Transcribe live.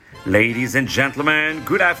Ladies and gentlemen,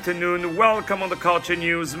 good afternoon. Welcome on the Culture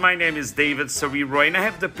News. My name is David Soriro, and I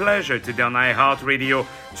have the pleasure today on iHeartRadio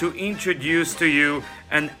to introduce to you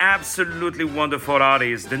an absolutely wonderful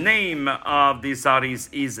artist. The name of this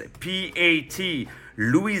artist is P.A.T,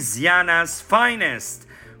 Louisiana's finest,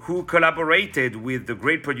 who collaborated with the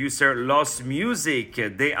great producer Los Musick.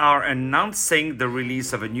 They are announcing the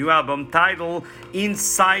release of a new album titled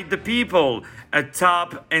Inside the People, a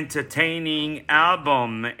top entertaining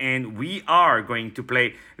album, and we are going to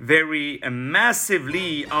play very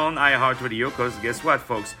massively on iHeartRadio because guess what,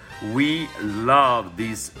 folks? We love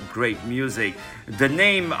this great music. The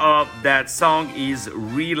name of that song is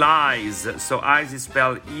Realize. So EYEZ is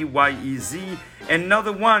spelled EYEZ.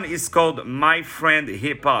 Another one is called My Friend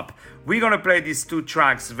Hip Hop. We're going to play these two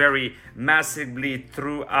tracks very massively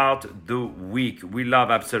throughout the week. We love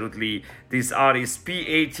absolutely this artist,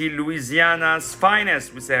 P.A.T, Louisiana's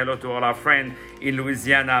finest. We say hello to all our friends in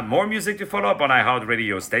Louisiana. More music to follow up on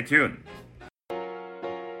iHeartRadio. Stay tuned.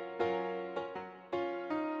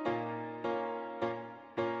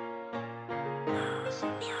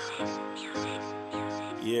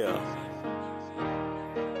 Yeah.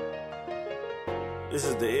 This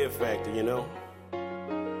is the it factor, you know?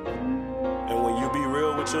 And when you be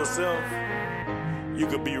real with yourself, you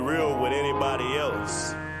could be real with anybody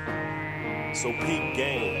else. So peep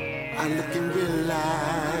game. I look and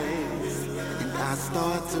realize, and I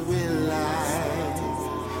start to realize,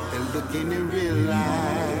 and looking and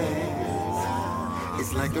realize,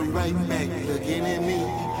 it's like I'm right back looking at me.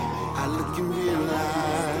 I look and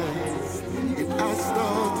realize, and I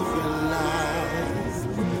start to realize,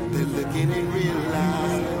 they're looking and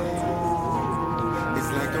realize,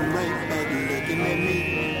 it's like I'm right back looking at me.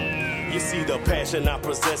 You see, the passion I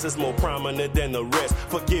possess is more prominent than the rest.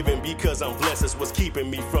 Forgiving because I'm blessed is what's keeping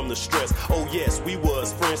me from the stress. Oh yes, we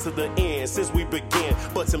was friends to the end since we began,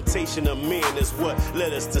 but temptation of men is what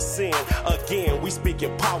led us to sin. Again, we speak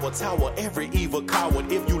in power tower, every evil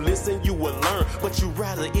coward. If you listen, you will learn, but you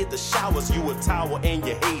rather hit the showers. You a tower and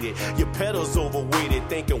you hate it. Your pedals overweighted,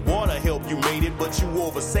 thinking water help you made it, but you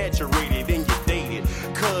oversaturated and you dated.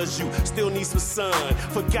 Cause you still need some sun.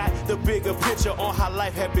 Forgot the bigger picture on how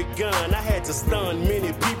life had begun. I had to stun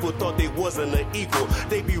many people, thought they wasn't an equal.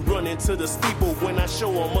 They be running to the steeple when I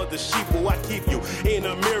show them other sheeple. I keep you in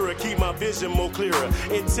a mirror, keep my vision more clearer.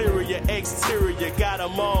 Interior, exterior, got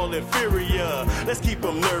them all inferior. Let's keep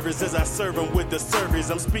them nervous as I serve them with the service.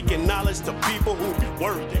 I'm speaking knowledge to people who be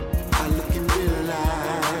working. I look and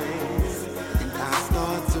realize, and I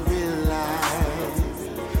start to realize,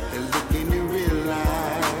 and looking and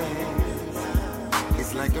realize,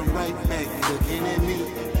 it's like I'm right back looking at me.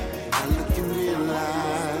 I look and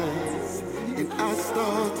realize, and I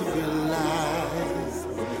start to realize,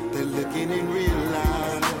 they're looking and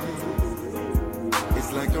realize,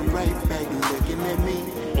 it's like I'm right back looking at me.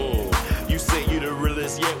 You say you the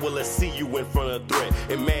realest yet, well let's see you in front of threat.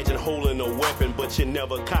 Imagine holding a weapon but you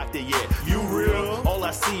never cocked it yet. You real? All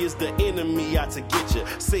I see is the enemy out to get you.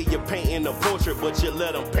 Say you're painting a portrait but you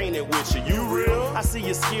let them paint it with you. You real? I see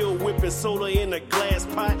your skill whipping soda in a glass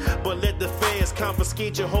pot, but let the feds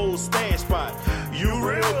confiscate your whole stash spot. You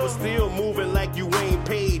real? But still moving like you ain't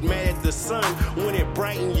paid. Mad at the sun when it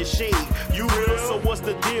brighten your shade. You real? So what's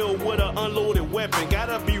the deal with an unloaded weapon?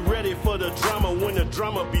 Gotta be ready for the drama when the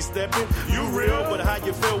drama be stepping. You real, but how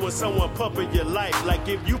you feel when someone puppet your life? Like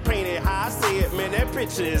if you paint it how I say it, man, that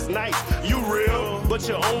picture is nice. You real, but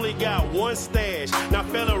you only got one stash. Now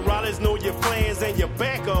fellow Rollins know your plans and your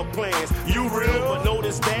backup plans. You real, but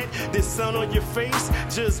notice that this sun on your face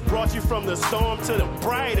just brought you from the storm to the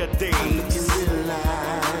brighter days. I look and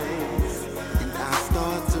realize, and I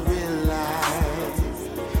start to realize,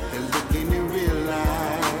 and looking and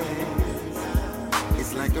realize,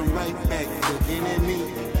 it's like I'm right back looking at me.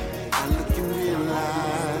 I look and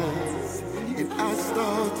realize, and I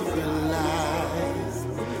start to realize,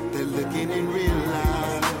 they're looking and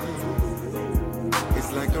realize,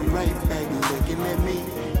 it's like I'm right back looking at me.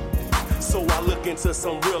 So I look into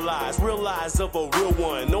some real eyes of a real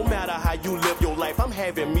one. No matter how you live your life, I'm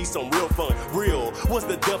having me some real fun. Real, what's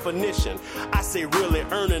the definition? I say really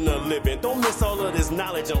earning a living. Don't miss all of this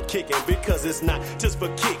knowledge I'm kicking, because it's not just for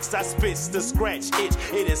kicks. I spits to scratch itch.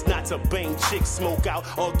 It is not to bang chicks, smoke out,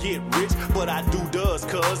 or get rich. But I do does,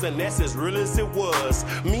 cuz, and that's as real as it was.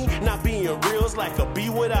 Me not being real's like a bee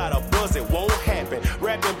without a buzz. It won't happen.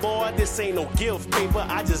 Rapping, boy, this ain't no gift paper.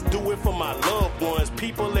 I just do it for my loved ones,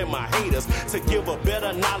 people and my haters, to give a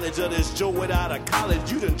better knowledge knowledge of this Joe without a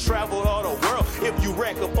college. You done traveled all the world. If you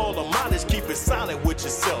rack up all the mileage, keep it silent with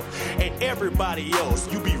yourself and everybody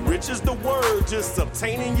else. You be rich as the word, just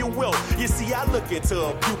obtaining your wealth. You see, I look into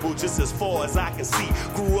a pupil just as far as I can see.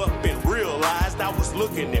 Grew up and realized I was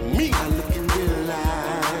looking at me. I look and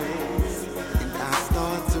realize, and I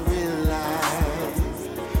start to realize,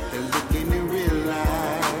 that looking and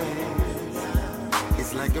realize,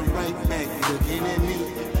 it's like a right back looking at me.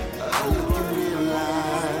 I look and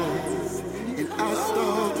realize, and I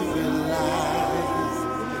start to realize,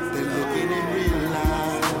 that looking and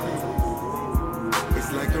realize,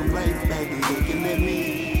 it's like a right back looking at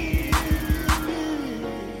me.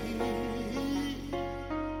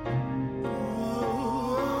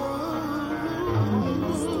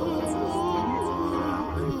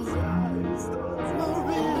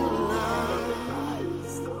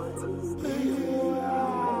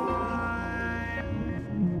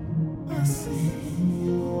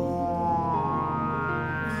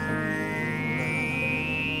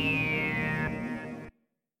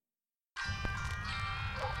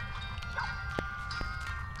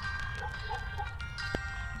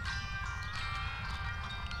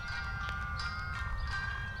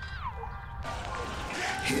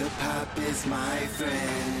 Hip-hop is my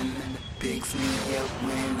friend, picks me up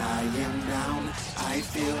when I am down. I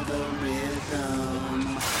feel the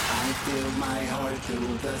rhythm, I feel my heart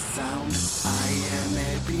through the sound. I am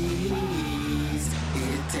at peace,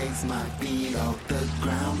 it takes my feet off the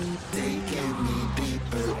ground, taking me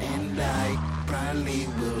deeper, and I probably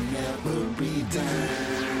will never return.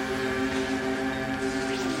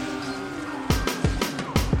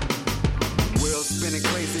 Spinning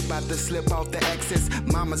crazy, about to slip off the axis.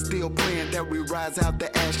 Mama still praying that we rise out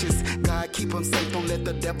the ashes. God keep them safe, don't let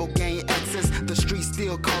the devil gain access. The streets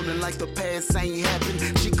still calling like the past ain't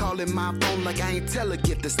happened. She calling my phone like I ain't tell her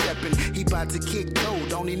get to stepping. He about to kick dough,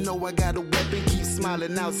 don't he know I got a weapon? Keep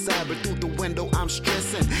smiling outside, but through the window I'm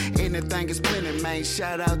stressing. Anything is plenty, man,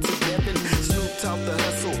 shout out to Devin. Snoop taught the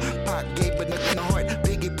hustle, Pac gave it nothing to heart.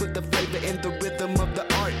 Biggie put the flavor in the rhythm of the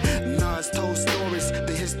art. Nas told stories,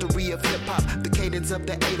 the history of hip-hop, the cadence of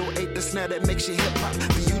the 808, the snare that makes you hip-hop,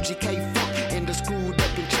 the UGK funk, and the screwed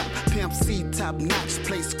up and chop. Pimp C top notch,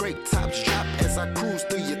 play scrape tops drop as I cruise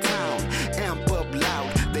through your town. Amp up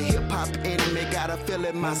loud, the hip-hop enemy got a feel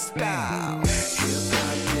in my style.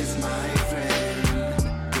 Hip-hop is my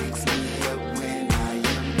friend, picks me up when I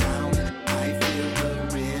am down. I feel the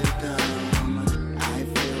rhythm, I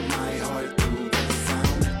feel my heart through the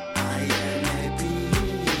sound. I am at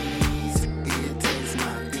peace, it takes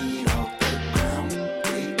my feet off the ground,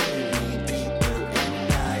 taking me deeper,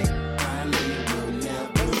 and I probably will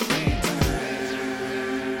never return.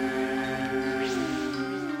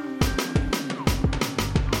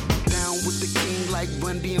 Down with the king like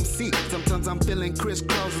Run DMC. Sometimes I'm feeling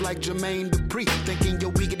crisscross like Jermaine Dupri. Thinking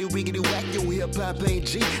yo wiggity whack, yo hip hop ain't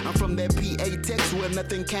G. I'm from that P.A.T where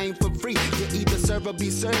nothing came for free. You either serve or be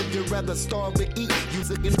served, you'd rather starve or eat. You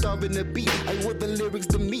looking starving to beat. I want the lyrics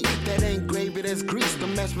to me. That ain't gravy, that's grease. The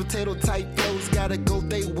mashed potato type flows gotta go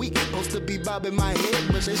they weak. Supposed to be bobbing my head,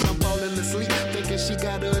 but I'm falling asleep. Thinking she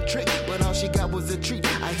got her a trick, but all she got was a treat.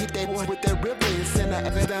 I hit that one with that river and send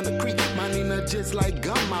her down the creek. My Nina just like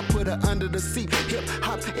gum, I put her under the seat. Hip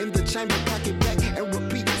hop in the chamber, cock it back and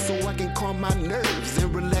repeat. So I can calm my nerves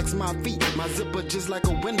and relax my feet. My zipper just like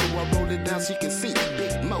a window, I roll it down so you can see.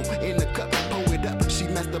 Big Mo in the cup, pour it up. She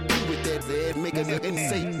messed up you with that head, make a nigga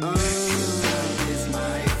say, Hip-hop is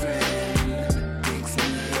my friend, picks me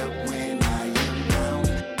up when I am down.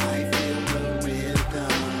 I feel the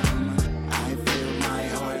rhythm, I feel my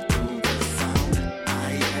heart through the sound.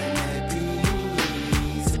 I am at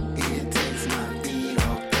peace, it takes my feet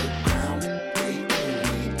off the ground, taking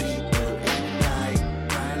me deeper, and I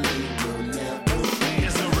probably will never return.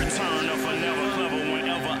 It's a return of a never clever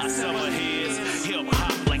whenever I sever heads. Hip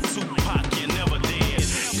hop like Tupac, you're never dead.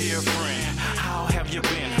 Dear friend, how have you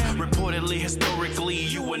been? Reportedly, historically,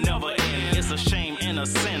 you will never end. It's a shame and a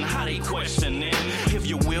sin, how they question it. If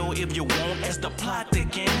you will, if you won't, as the plot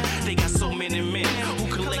again. They got so many men who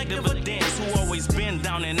collect evidence, who always been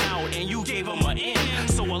down and out, and you gave them an end.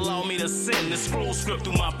 So allow me to send this scroll script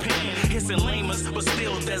through my pen. It's in layman's, but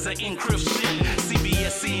still there's an encryption.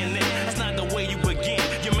 CBS, CNN, that's not the way you begin.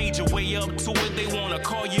 You made your way up to it, they wanna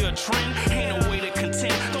call you a trend. Ain't no way to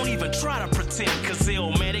contend, don't even try to pretend. Cause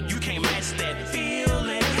Illmatic, you can't match that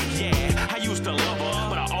feeling. Yeah, I used to love her,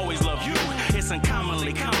 but I always love you. It's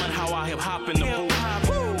uncommonly common how I hip hop in the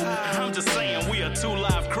booth. I'm just saying we a two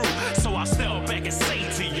live crew, so I step back and say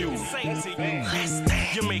to you, let's dance.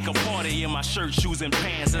 You make a party in my shirt, shoes, and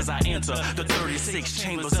pants as I enter the 36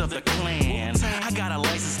 chambers of the clan. I got a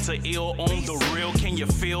license to ill on the real. Can you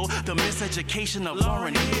feel the miseducation of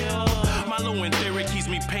Lauryn Hill? My low end theory keeps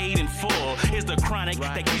me paid in full. It's the chronic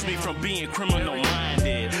that keeps me from being criminal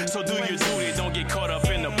minded. So do your duty, don't get caught up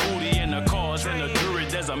in the booty and the cause and the jury.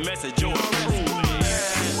 There's a message you're approved.